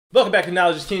Welcome back to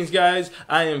Knowledge is Kings, guys.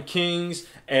 I am Kings,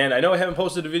 and I know I haven't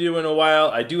posted a video in a while.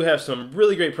 I do have some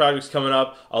really great projects coming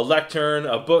up. A lectern,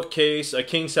 a bookcase, a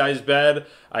king-size bed.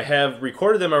 I have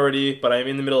recorded them already, but I'm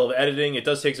in the middle of editing. It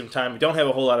does take some time. I don't have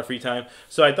a whole lot of free time.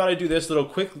 So I thought I'd do this little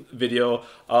quick video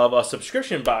of a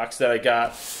subscription box that I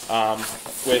got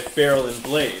with Barrel and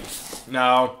Blade.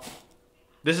 Now,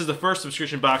 this is the first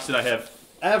subscription box that I have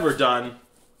ever done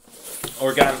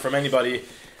or gotten from anybody,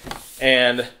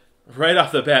 and right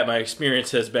off the bat, my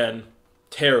experience has been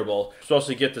terrible. I'm supposed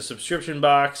to get the subscription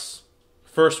box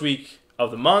first week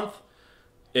of the month.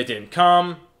 It didn't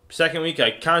come. Second week,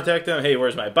 I contacted them. Hey,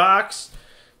 where's my box?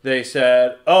 They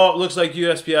said, oh, it looks like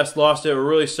USPS lost it. We're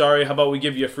really sorry. How about we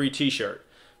give you a free t-shirt?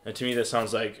 And to me, that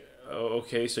sounds like, oh,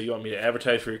 okay, so you want me to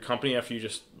advertise for your company after you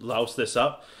just louse this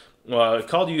up? Well, I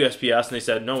called USPS, and they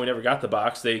said, no, we never got the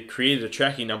box. They created a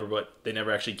tracking number, but they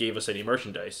never actually gave us any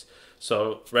merchandise.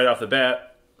 So right off the bat,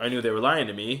 I knew they were lying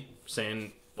to me,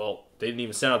 saying, well, they didn't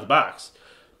even send out the box.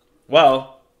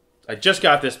 Well, I just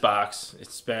got this box.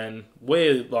 It's been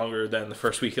way longer than the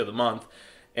first week of the month,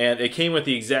 and it came with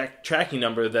the exact tracking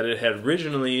number that it had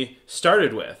originally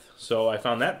started with. So I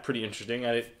found that pretty interesting.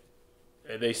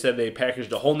 They said they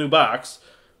packaged a whole new box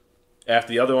after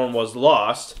the other one was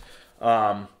lost,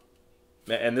 and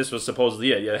this was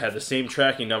supposedly it. It had the same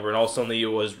tracking number, and all of a sudden it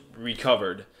was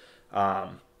recovered.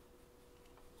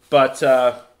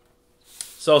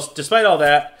 So despite all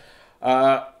that,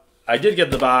 I did get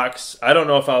the box. I don't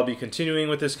know if I'll be continuing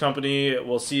with this company.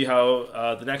 We'll see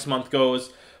how the next month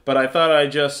goes. But I thought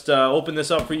I'd just open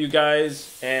this up for you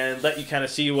guys and let you kind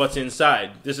of see what's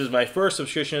inside. This is my first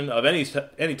subscription of any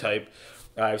type.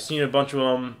 I've seen a bunch of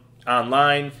them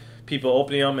online, people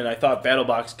opening them, and I thought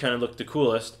BattleBox kind of looked the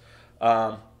coolest.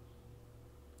 So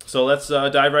let's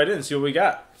dive right in and see what we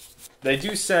got. They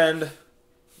do send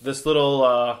this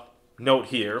little note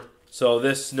here. So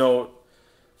this note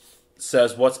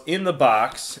says what's in the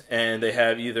box, and they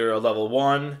have either a level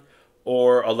 1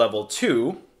 or a level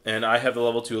 2, and I have the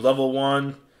level 2. Level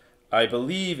 1, I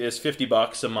believe, is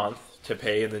 $50 a month to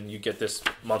pay, and then you get this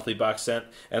monthly box sent,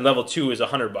 and level 2 is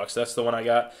 $100. That's the one I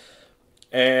got.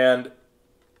 And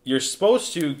you're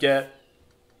supposed to get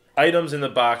items in the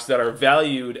box that are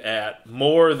valued at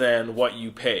more than what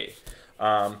you pay.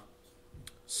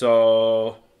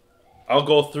 So I'll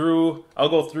go through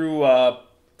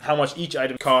how much each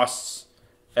item costs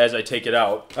as I take it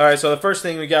out. All right, so the first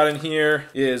thing we got in here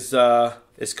is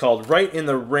it's called Write in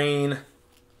the Rain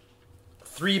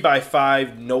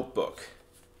 3x5 notebook.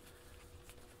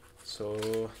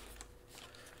 So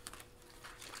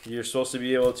you're supposed to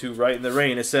be able to write in the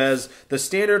rain. It says the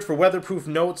standard for weatherproof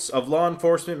notes of law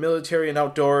enforcement, military, and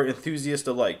outdoor enthusiasts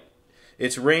alike.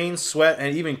 It's rain, sweat,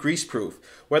 and even grease-proof.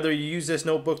 Whether you use this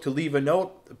notebook to leave a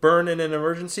note, burn in an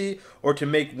emergency, or to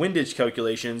make windage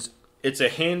calculations, it's a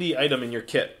handy item in your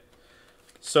kit.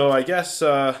 So I guess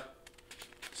this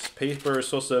paper is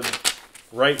supposed to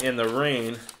write in the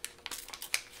rain.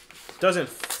 It doesn't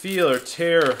feel or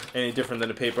tear any different than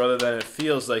the paper, other than it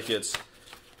feels like it's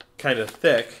kind of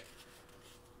thick.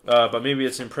 But maybe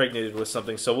it's impregnated with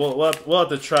something. So we'll have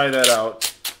to try that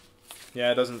out.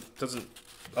 Yeah, it doesn't.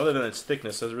 Other than its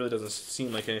thickness, it really doesn't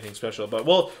seem like anything special. But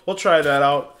we'll try that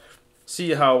out,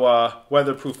 see how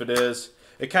weatherproof it is.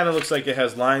 It kind of looks like it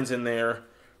has lines in there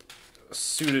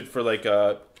suited for like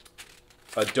a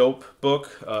dope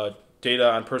book, data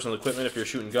on personal equipment if you're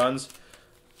shooting guns.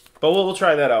 But we'll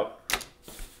try that out.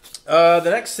 The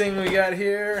next thing we got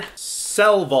here,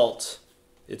 Cell Vault,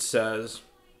 it says.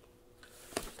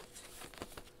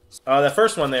 That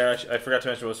first one there, I forgot to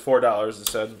mention, was $4, it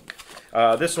said.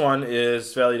 This one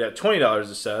is valued at $20,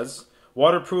 it says.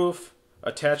 Waterproof,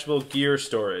 attachable gear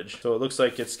storage. So it looks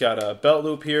like it's got a belt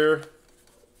loop here,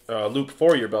 a loop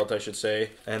for your belt, I should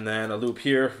say, and then a loop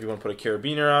here if you want to put a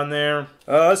carabiner on there.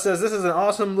 It says this is an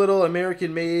awesome little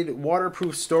American-made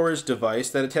waterproof storage device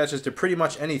that attaches to pretty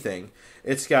much anything.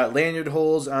 It's got lanyard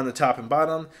holes on the top and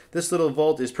bottom. This little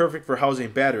vault is perfect for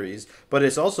housing batteries, but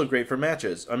it's also great for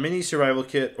matches, a mini survival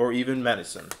kit, or even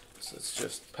medicine. So let's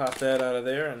just pop that out of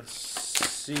there and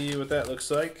see what that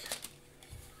looks like.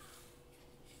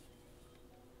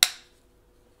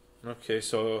 Okay,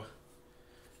 so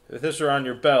if this were on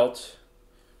your belt,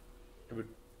 it would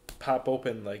pop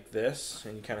open like this,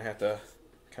 and you kind of have to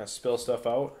kind of spill stuff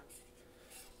out.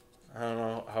 I don't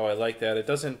know how I like that. It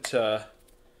doesn't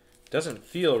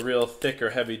feel real thick or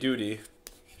heavy duty.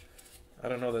 I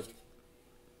don't know that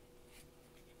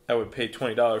I would pay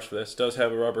 $20 for this. It does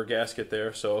have a rubber gasket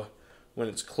there, so when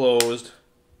it's closed,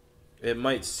 it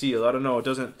might seal. I don't know. It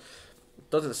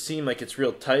doesn't seem like it's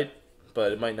real tight,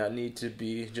 but it might not need to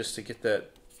be just to get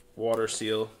that water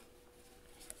seal.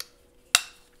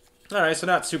 Alright, so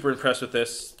not super impressed with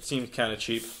this. Seems kind of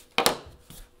cheap. But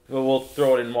we'll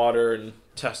throw it in water and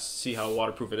test, see how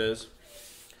waterproof it is.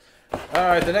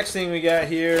 Alright, the next thing we got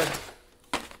here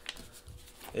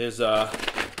is a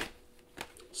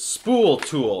spool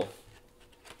tool.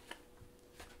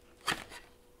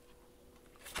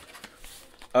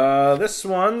 This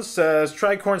one says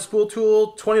Tricorn Spool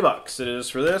Tool, 20 bucks it is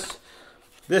for this.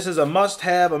 This is a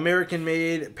must-have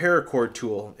American-made paracord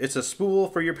tool. It's a spool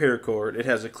for your paracord. It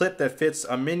has a clip that fits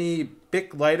a mini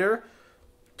Bic lighter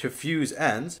to fuse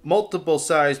ends, multiple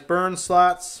size burn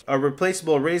slots, a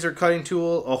replaceable razor cutting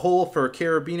tool, a hole for a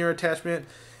carabiner attachment,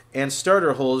 and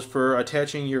starter holes for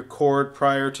attaching your cord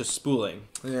prior to spooling.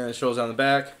 And it shows on the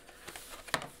back.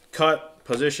 Cut,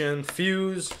 position,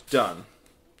 fuse, done.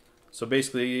 So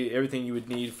basically everything you would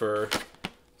need for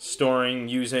storing,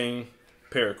 using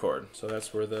paracord. So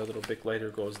that's where the little Bic lighter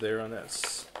goes there on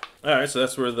that. Alright, so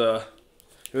that's where the...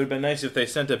 It would have been nice if they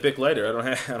sent a Bic lighter. I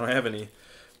don't have any.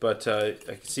 But I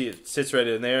can see it sits right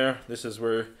in there. This is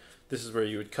where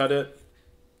you would cut it.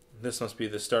 This must be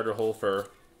the starter hole for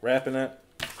wrapping it.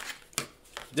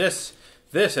 This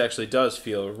actually does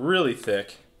feel really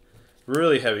thick,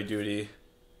 really heavy duty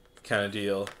kind of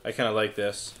deal. I kind of like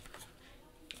this.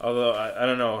 Although I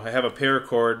don't know, I have a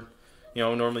paracord. You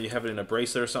know, normally you have it in a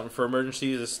bracelet or something for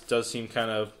emergencies. This does seem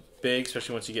kind of big,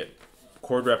 especially once you get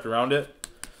cord wrapped around it.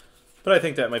 But I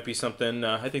think that might be something.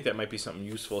 I think that might be something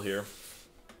useful here.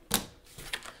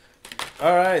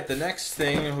 All right, the next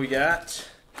thing we got,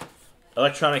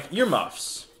 electronic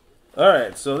earmuffs. All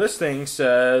right, so this thing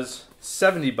says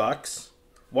 70 bucks.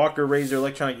 Walker Razor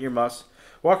electronic earmuffs.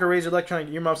 Walker Razor electronic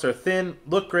earmuffs are thin,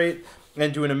 look great,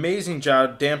 and do an amazing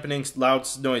job dampening loud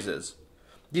noises.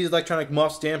 These electronic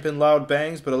muffs dampen loud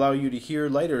bangs, but allow you to hear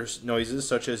lighter noises,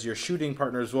 such as your shooting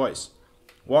partner's voice.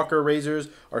 Walker Razors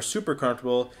are super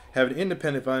comfortable, have an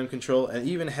independent volume control, and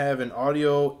even have an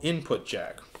audio input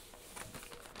jack.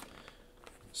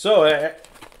 So,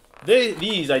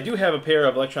 these, I do have a pair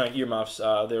of electronic earmuffs.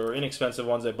 They were inexpensive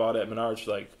ones I bought at Menards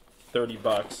for like 30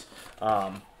 bucks.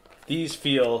 These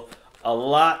feel a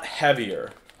lot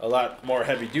heavier, a lot more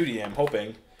heavy duty, I'm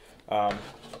hoping.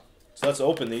 So let's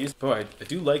open these. Boy, I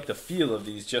do like the feel of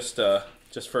these, just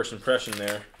first impression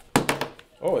there.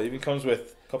 Oh, it even comes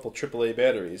with a couple AAA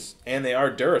batteries. And they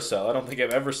are Duracell. I don't think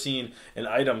I've ever seen an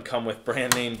item come with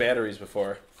brand name batteries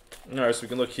before. Alright, so we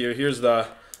can look here. Here's the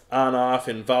on-off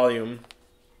and volume.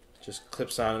 Just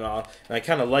clips on and off. And I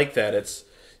kind of like that. It's,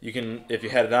 you can, if you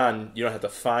had it on, you don't have to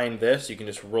find this. You can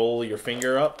just roll your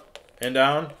finger up and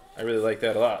down. I really like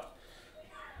that a lot.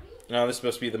 Now this is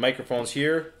supposed to be the microphones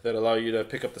here that allow you to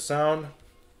pick up the sound.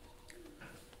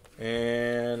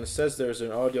 And it says there's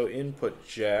an audio input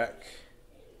jack,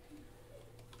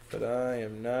 but I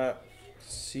am not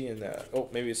seeing that. Oh,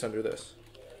 maybe it's under this.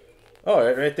 Oh,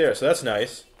 right there. So that's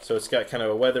nice. So it's got kind of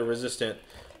a weather resistant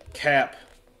cap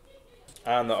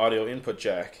on the audio input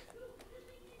jack.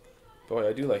 Boy,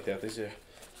 I do like that. These are,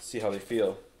 let's see how they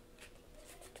feel.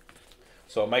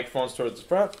 So microphones towards the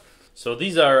front. So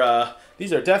these are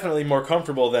definitely more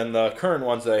comfortable than the current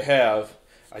ones that I have.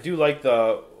 I do like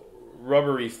the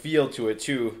rubbery feel to it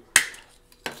too.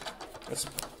 Let's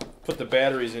put the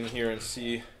batteries in here and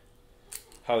see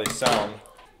how they sound.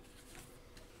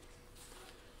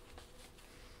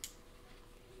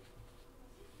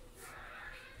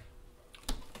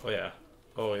 Oh yeah,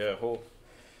 oh yeah. Oh,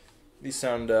 these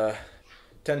sound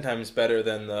 10 times better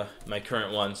than my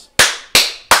current ones.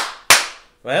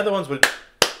 My other ones would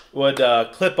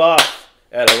clip off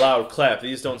at a loud clap.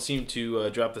 These don't seem to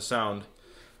drop the sound.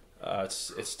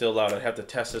 It's still loud. I'd have to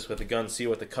test this with the gun, see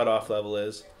what the cutoff level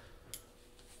is.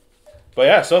 But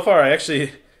yeah, so far I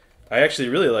actually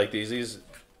really like these. These,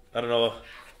 I don't know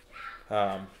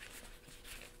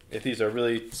if these are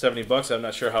really 70 bucks. I'm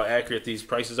not sure how accurate these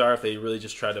prices are, if they really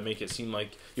just try to make it seem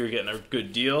like you're getting a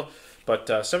good deal.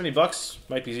 But 70 bucks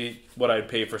might be what I'd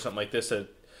pay for something like this at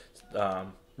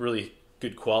really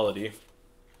good quality.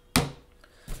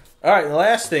 Alright, the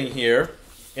last thing here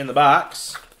in the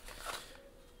box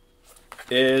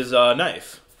is a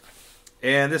knife.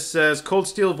 And this says Cold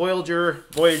Steel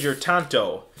Voyager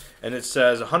Tanto. And it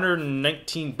says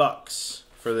 119 bucks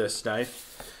for this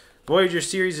knife. Voyager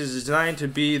series is designed to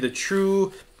be the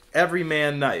true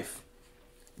everyman knife.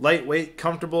 Lightweight,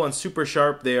 comfortable, and super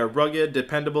sharp, they are rugged,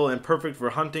 dependable, and perfect for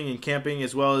hunting and camping,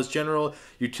 as well as general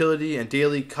utility and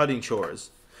daily cutting chores.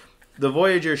 The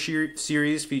Voyager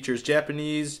series features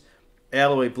Japanese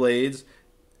alloy blades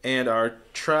and our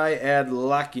triad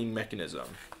locking mechanism.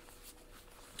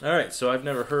 Alright, so I've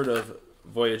never heard of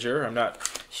Voyager. I'm not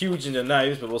huge into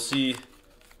knives, but we'll see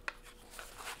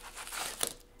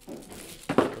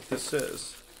what this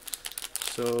is.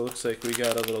 So it looks like we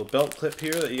got a little belt clip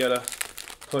here that you gotta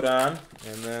put on,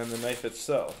 and then the knife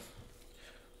itself.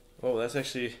 Oh, it's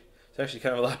actually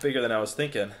kind of a lot bigger than I was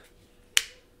thinking.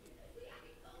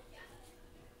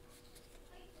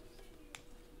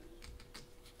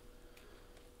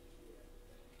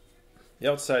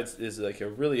 The outside is like a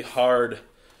really hard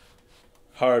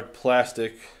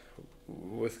plastic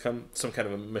with some kind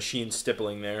of a machine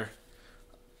stippling there.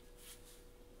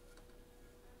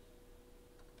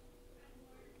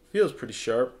 Feels pretty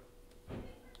sharp.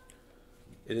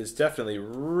 It is definitely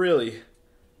really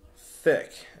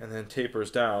thick and then tapers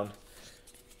down.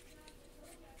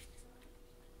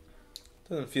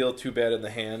 Doesn't feel too bad in the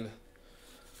hand.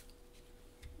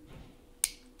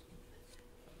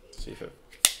 Let's see if it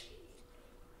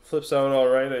flips out all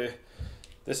right.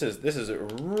 This is a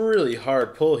really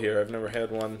hard pull here. I've never had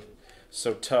one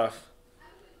so tough.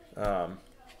 It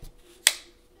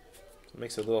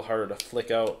makes it a little harder to flick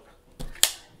out.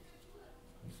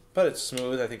 But it's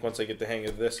smooth, I think, once I get the hang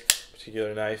of this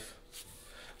particular knife.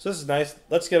 So this is nice.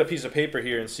 Let's get a piece of paper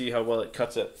here and see how well it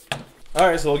cuts it.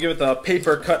 Alright, so we'll give it the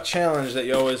paper cut challenge that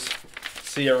you always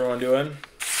see everyone doing.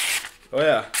 Oh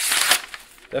yeah,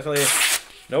 definitely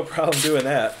no problem doing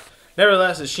that.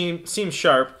 Nevertheless, it seems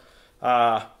sharp.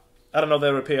 I don't know that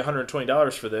I would pay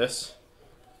 $120 for this.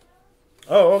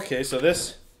 Oh, okay, so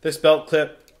this belt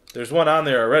clip, there's one on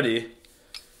there already.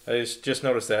 I just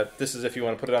noticed that. This is if you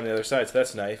want to put it on the other side, so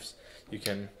that's nice. You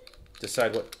can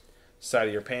decide what side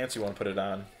of your pants you want to put it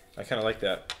on. I kind of like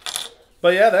that.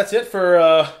 But yeah, that's it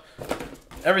for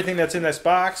everything that's in this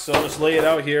box. So I'll just lay it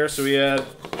out here. So we had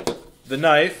the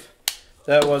knife.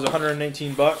 That was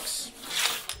 119 bucks.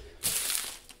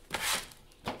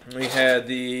 We had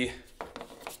the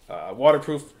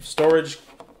waterproof storage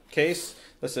case.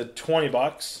 That's at 20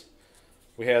 bucks.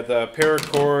 We had the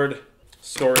paracord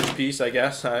storage piece, I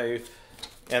guess. And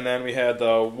then we had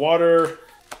the water,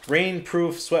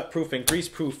 rainproof, sweatproof, and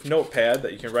greaseproof notepad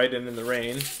that you can write in the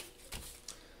rain.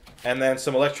 And then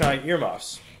some electronic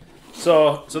earmuffs.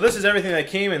 So this is everything that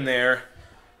came in there.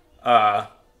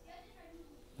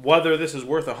 Whether this is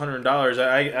worth $100,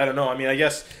 I don't know. I mean, I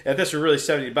guess if this were really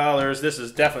 $70, this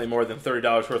is definitely more than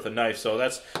 $30 worth of knife. So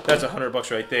that's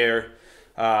 $100 right there.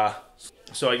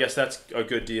 So I guess that's a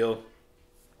good deal.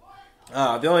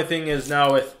 The only thing is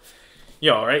now with,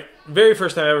 right, very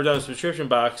first time I ever done a subscription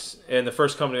box, and the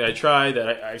first company I tried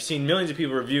that I've seen millions of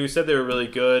people review, said they were really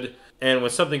good, and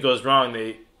when something goes wrong,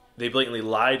 they blatantly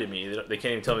lie to me. They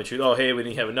can't even tell me the truth. Oh, hey, we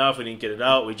didn't have enough, we didn't get it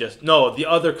out, no, the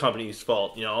other company's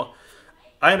fault,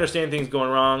 I understand things going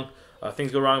wrong.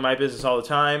 Things go wrong in my business all the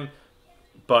time,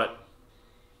 but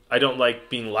I don't like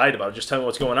being lied about. Just tell me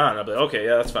what's going on. I'll be like, okay,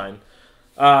 yeah, that's fine.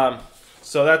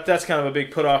 So that's kind of a big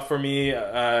put off for me.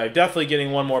 Definitely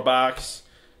getting one more box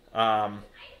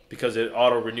because it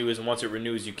auto renews, and once it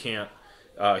renews, you can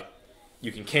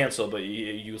cancel, but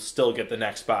you still get the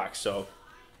next box. So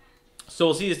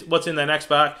we'll see what's in that next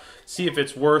box. See if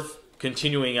it's worth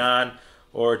continuing on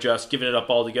or just giving it up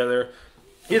altogether.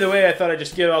 Either way, I thought I'd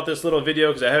just give out this little video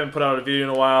because I haven't put out a video in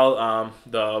a while.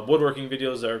 The woodworking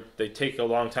videos they take a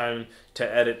long time to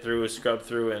edit through, scrub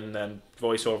through, and then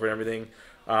voice over and everything.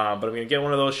 But I'm going to get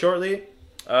one of those shortly.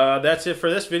 That's it for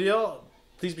this video.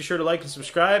 Please be sure to like and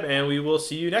subscribe, and we will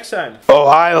see you next time. Oh,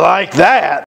 I like that.